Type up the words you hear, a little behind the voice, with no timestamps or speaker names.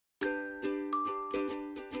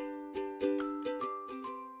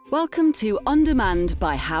Welcome to On Demand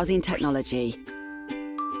by Housing Technology,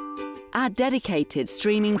 our dedicated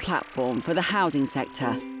streaming platform for the housing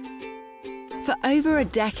sector. For over a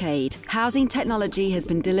decade, Housing Technology has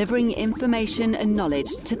been delivering information and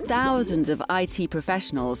knowledge to thousands of IT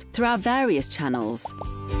professionals through our various channels,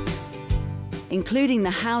 including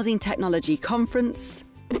the Housing Technology Conference,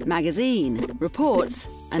 magazine, reports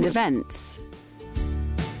and events.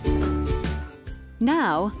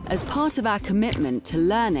 Now, as part of our commitment to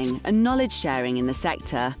learning and knowledge sharing in the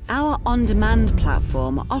sector, our on-demand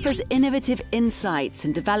platform offers innovative insights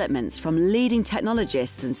and developments from leading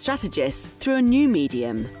technologists and strategists through a new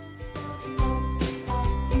medium.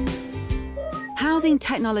 Housing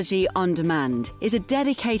Technology On Demand is a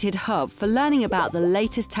dedicated hub for learning about the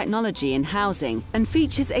latest technology in housing and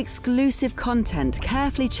features exclusive content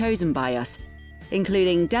carefully chosen by us,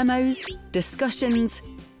 including demos, discussions,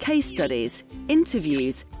 case studies,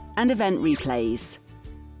 interviews and event replays.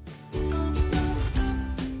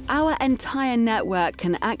 Our entire network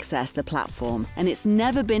can access the platform, and it's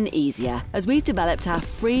never been easier as we've developed our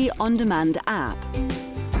free on-demand app.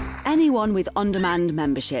 Anyone with on-demand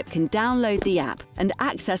membership can download the app and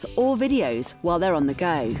access all videos while they're on the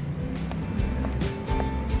go.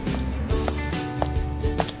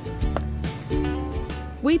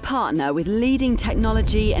 We partner with leading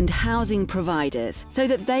technology and housing providers so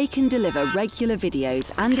that they can deliver regular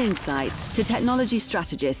videos and insights to technology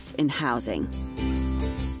strategists in housing.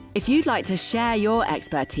 If you'd like to share your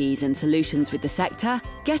expertise and solutions with the sector,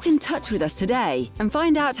 get in touch with us today and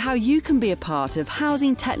find out how you can be a part of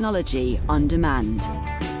Housing Technology On Demand.